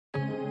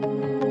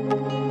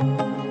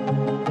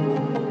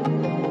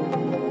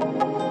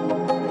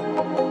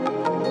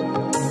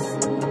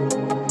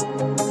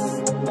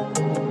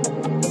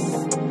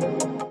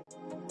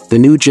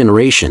new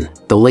generation,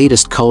 the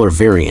latest color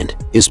variant,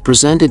 is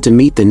presented to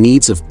meet the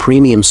needs of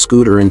premium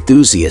scooter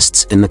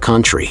enthusiasts in the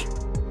country.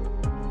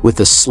 With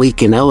a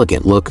sleek and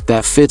elegant look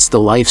that fits the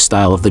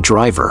lifestyle of the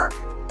driver.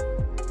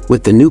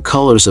 With the new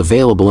colors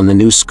available in the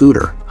new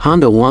scooter,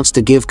 Honda wants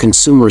to give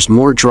consumers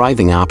more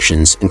driving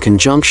options in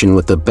conjunction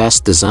with the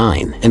best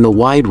design and the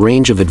wide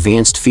range of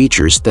advanced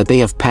features that they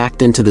have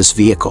packed into this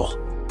vehicle.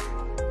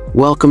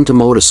 Welcome to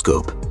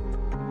Motoscoop.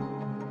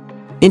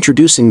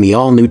 Introducing the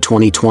all-new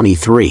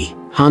 2023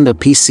 Honda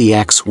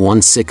PCX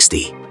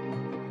 160.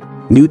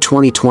 New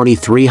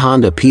 2023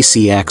 Honda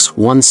PCX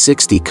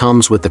 160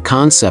 comes with the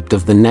concept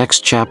of the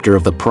next chapter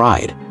of the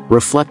Pride,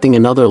 reflecting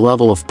another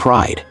level of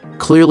pride,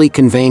 clearly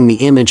conveying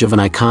the image of an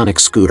iconic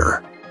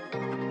scooter.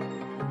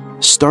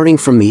 Starting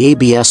from the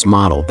ABS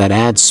model that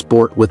adds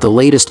sport with the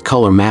latest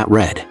color matte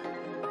red.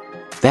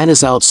 That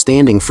is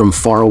outstanding from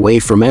far away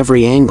from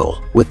every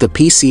angle, with the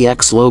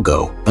PCX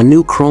logo, a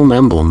new chrome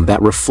emblem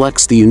that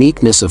reflects the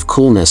uniqueness of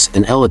coolness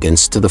and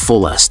elegance to the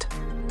fullest.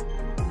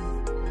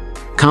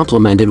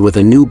 Complemented with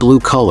a new blue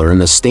color in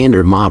the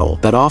standard model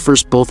that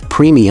offers both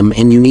premium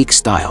and unique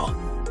style.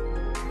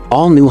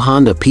 All new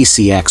Honda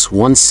PCX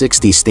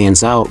 160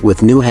 stands out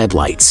with new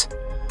headlights.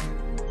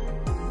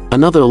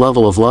 Another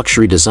level of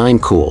luxury design,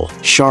 cool,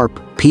 sharp,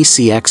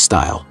 PCX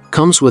style,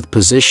 comes with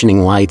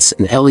positioning lights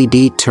and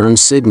LED turn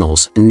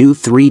signals and new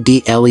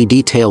 3D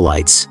LED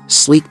taillights.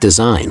 Sleek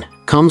design,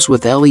 comes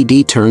with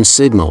LED turn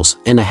signals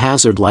and a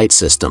hazard light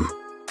system.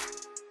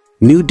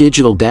 New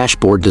digital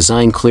dashboard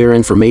design, clear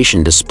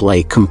information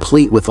display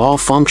complete with all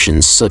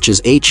functions such as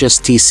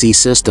HSTC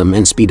system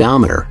and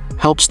speedometer,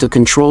 helps to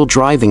control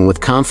driving with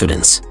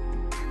confidence.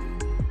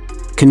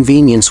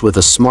 Convenience with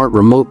a smart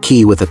remote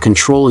key with a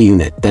control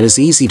unit that is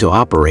easy to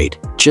operate,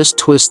 just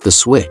twist the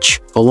switch,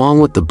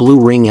 along with the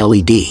blue ring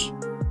LED.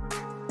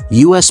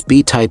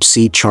 USB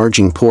Type-C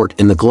charging port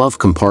in the glove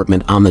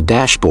compartment on the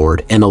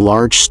dashboard and a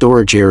large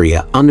storage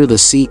area under the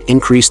seat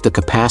increase the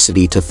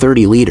capacity to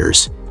 30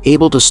 liters,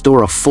 able to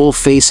store a full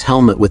face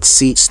helmet with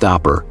seat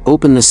stopper,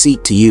 open the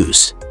seat to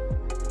use.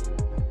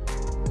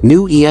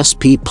 New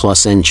ESP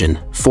Plus engine,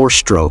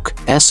 4-stroke,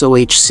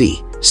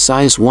 SOHC,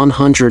 size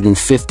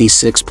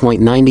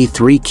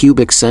 156.93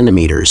 cubic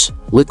centimeters,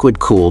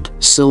 liquid-cooled,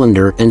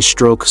 cylinder and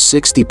stroke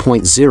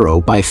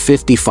 60.0 by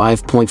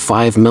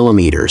 55.5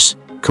 millimeters,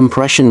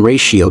 compression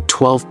ratio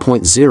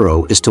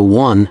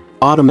 12.0:1,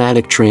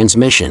 automatic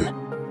transmission.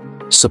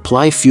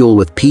 Supply fuel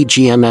with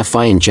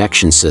PGM-FI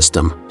injection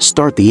system,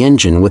 start the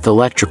engine with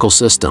electrical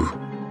system.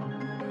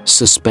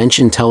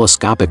 Suspension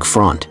telescopic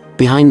front,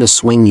 behind the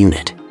swing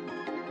unit.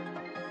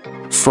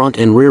 Front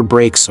and rear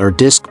brakes are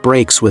disc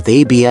brakes with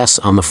ABS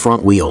on the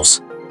front wheels.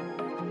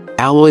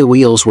 Alloy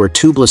wheels were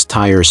tubeless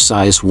tires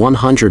size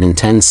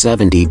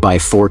 110/70 by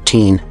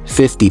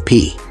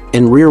 14/50p,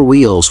 and rear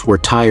wheels were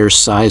tires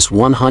size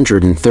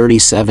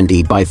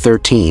 130/70 by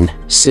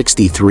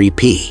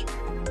 13/63p.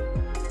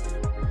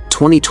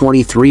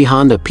 2023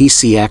 Honda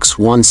PCX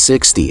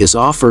 160 is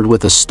offered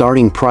with a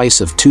starting price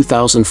of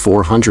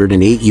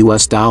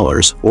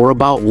 $2,408 or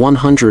about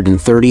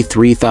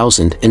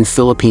 133,000 in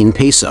Philippine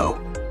peso.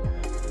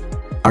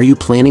 Are you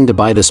planning to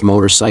buy this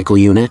motorcycle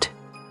unit?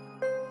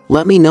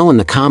 Let me know in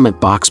the comment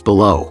box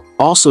below.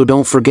 Also,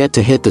 don't forget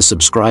to hit the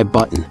subscribe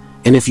button,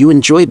 and if you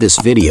enjoyed this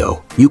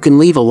video, you can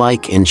leave a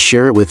like and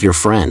share it with your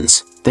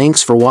friends.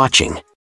 Thanks for watching.